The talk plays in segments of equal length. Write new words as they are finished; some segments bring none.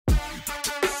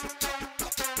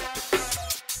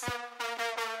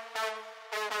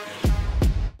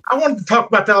I wanted to talk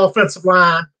about the offensive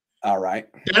line. All right.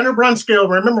 Tanner Brunskill,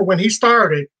 remember when he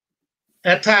started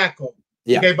at tackle,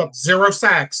 he gave up 0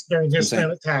 sacks during his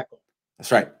stint at tackle.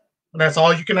 That's right. And that's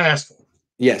all you can ask for.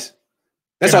 Yes.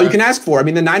 That's all you can ask for. I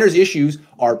mean, the Niners' issues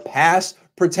are pass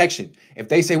protection. If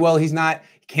they say, well, he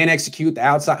can't execute the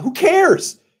outside, who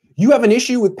cares? You have an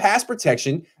issue with pass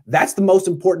protection. That's the most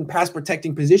important pass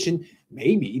protecting position.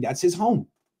 Maybe that's his home.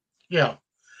 Yeah.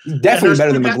 He's definitely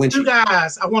better than McGlinchey. 2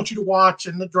 guys I want you to watch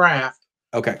in the draft.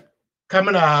 Okay.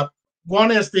 Coming up.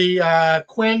 One is the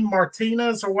Quinn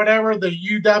Martinez or whatever, the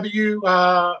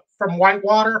UW from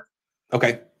Whitewater.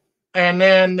 Okay. And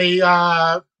then the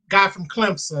guy from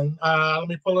Clemson. Let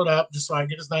me pull it up just so I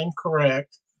get his name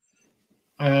correct.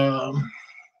 Not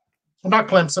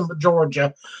Clemson, but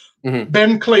Georgia.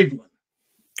 Ben Cleveland.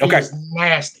 Okay. He's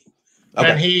nasty.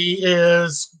 Okay.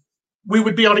 And we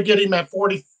would be able to get him at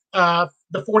the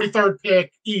 43rd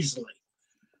pick easily.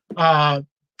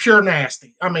 Pure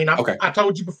nasty. I mean, I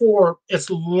told you before,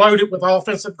 it's loaded with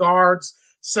offensive guards,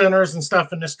 centers, and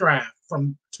stuff in this draft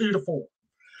from 2 to 4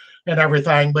 and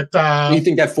everything. But do you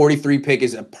think that 43 pick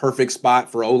is a perfect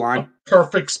spot for O-line?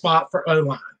 Perfect spot for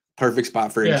O-line. Perfect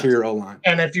spot for interior O-line.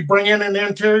 And if you bring in an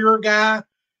interior guy,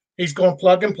 he's going to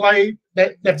plug and play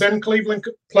that Ben Cleveland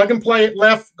plug and play at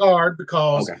left guard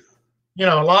because you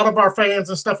know, a lot of our fans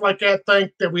and stuff like that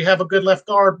think that we have a good left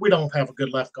guard. We don't have a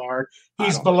good left guard.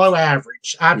 He's below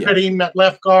average. I'd put him at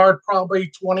left guard probably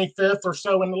 25th or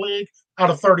so in the league out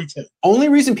of 32. Only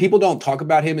reason people don't talk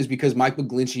about him is because Mike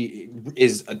McGlinchey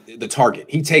is the target.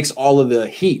 He takes all of the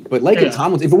heat. But Laken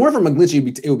Tomlinson, if it weren't for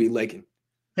McGlinchey, it would be Laken.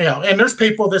 Yeah, and there's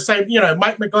people that say, you know,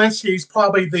 Mike McGlinchey's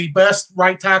probably the best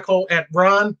right tackle at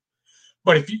run.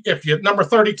 But if you're number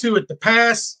 32 at the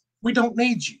pass, we don't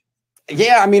need you.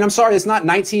 Yeah, I mean, I'm sorry, it's not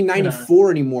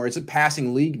 1994 anymore. It's a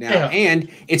passing league now, and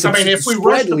it's. I mean, if we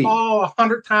rush the ball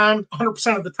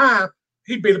 100% of the time,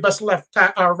 he'd be the best right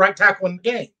tackle in the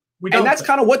game. And that's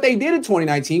kind of what they did in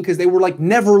 2019 because they were like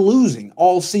never losing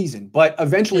all season. But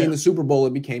eventually in the Super Bowl,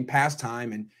 it became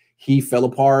pastime, and he fell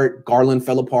apart. Garland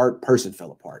fell apart. Person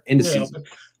fell apart. End of season.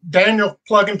 Daniel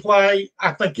plug and play.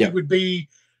 I think he would be.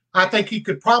 I think he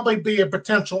could probably be a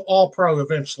potential All-Pro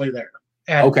eventually there.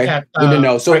 Good to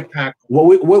know. So,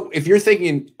 what if you're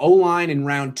thinking O-line in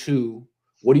round 2?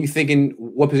 What are you thinking?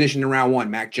 What position in round 1?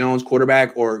 Mac Jones,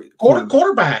 quarterback, or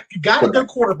quarterback? You got to go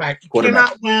quarterback. You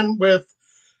cannot win with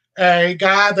a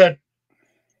guy that.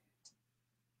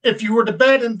 If you were to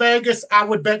bet in Vegas, I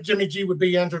would bet Jimmy G would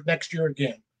be injured next year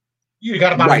again. You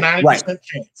got about a 90%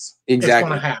 chance. Exactly. It's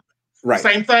going to happen. Right.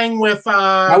 Same thing with.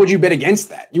 Why would you bet against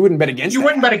that? You wouldn't bet against. You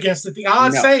wouldn't bet against it. The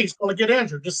odds say he's going to get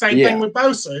injured. The same thing with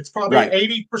Bosa. It's probably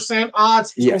 80%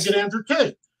 odds he's going to get injured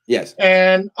too. Yes.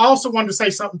 And also wanted to say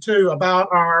something too about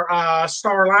our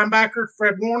star linebacker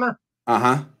Fred Warner.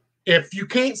 If you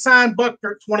can't sign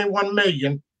Buckner at $21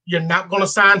 million, you're not going to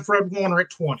sign Fred Warner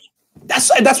at 20. That's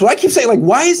what I keep saying. Like,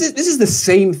 why is it? This is the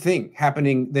same thing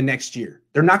happening the next year.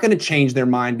 They're not going to change their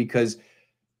mind because.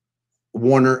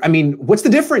 Warner, I mean, what's the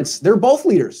difference? They're both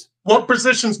leaders. What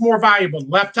position's more valuable,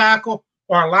 left tackle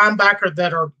or a linebacker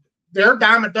they're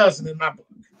dime a dozen in my book?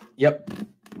 Yep.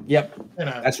 You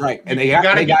know, that's right. And you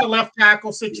got to get the left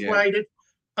tackle situated.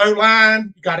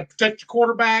 O-line, you got to protect your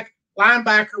quarterback.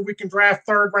 Linebacker, we can draft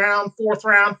 3rd round, 4th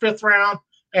round, 5th round,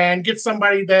 and get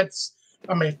somebody that's.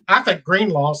 I mean, I think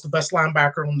Greenlaw's the best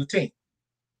linebacker on the team.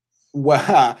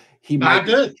 Well,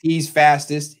 he's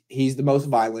fastest. He's the most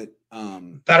violent.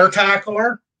 Better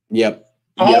tackler.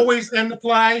 Always in the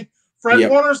play. Fred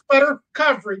Warner's better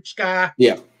coverage guy.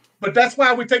 But that's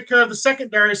why we take care of the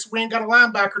secondary, so we ain't got a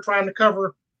linebacker trying to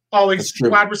cover all these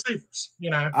wide receivers. You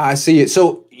know. I see it.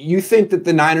 So you think that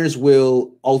the Niners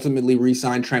will ultimately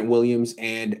re-sign Trent Williams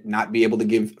and not be able to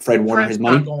give Fred Warner his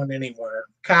money? Not going anywhere.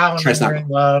 Kyle and in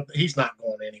love. He's not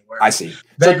going anywhere. I see.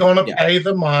 They're going to pay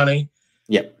the money.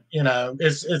 You know,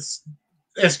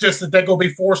 it's just that they're going to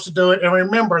be forced to do it. And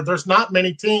remember, there's not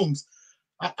many teams.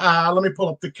 Let me pull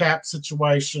up the cap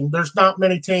situation. There's not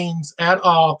many teams at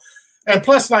all. And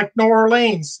plus, like New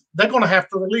Orleans, they're going to have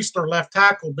to release their left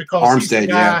tackle because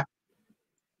Armstead,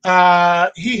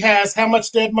 he has how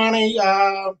much dead money?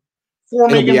 $4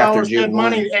 million dead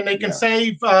money, and they can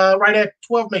save right at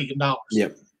 $12 million.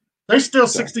 They're still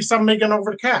 60-some million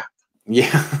over the cap. You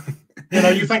know,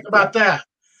 you think about that.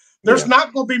 There's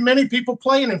not going to be many people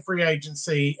playing in free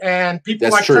agency, and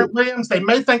people Trent Williams, they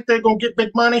may think they're going to get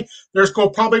big money. There's going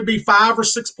to probably be 5 or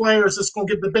 6 players that's going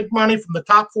to get the big money from the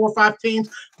top 4 or 5 teams.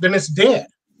 Then it's dead.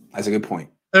 That's a good point.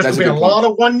 There's going to be a lot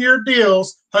of one-year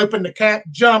deals, hoping the cap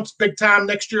jumps big time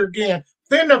next year again.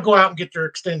 then they'll go out and get their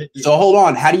extended deals. So hold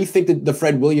on. How do you think that the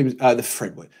Fred Warner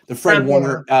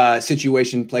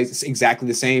situation plays? It's exactly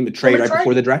the same. The trade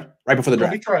before the draft, right before the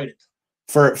draft. Be traded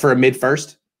for a mid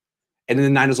first, and then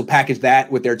the Niners will package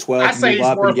that with their 12. I say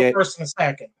he's worth a first and a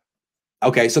second.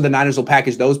 Okay, so the Niners will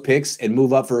package those picks and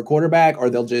move up for a quarterback, or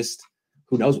they'll just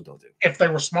who knows what they'll do if they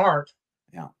were smart.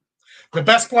 Yeah. The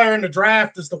best player in the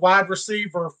draft is the wide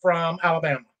receiver from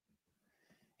Alabama.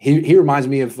 He reminds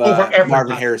me of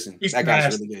Marvin Harrison. That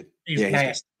guy's really good. He's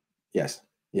nasty. Yes.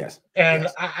 And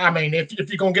yes. I mean, if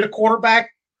you're gonna get a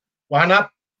quarterback, why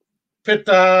not put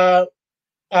the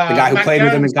guy who played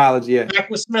with him in college? Yeah,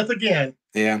 back with Smith again.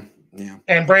 Yeah.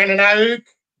 And Brandon Ayuk,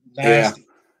 nasty.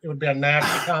 It would be a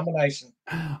nasty combination.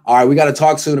 All right, we got to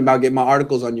talk soon about getting my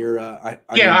articles on your.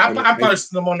 I'm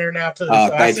posting them on there now too. Oh,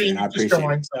 so thanks, man. I appreciate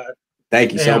it.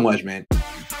 Thank you so much, man.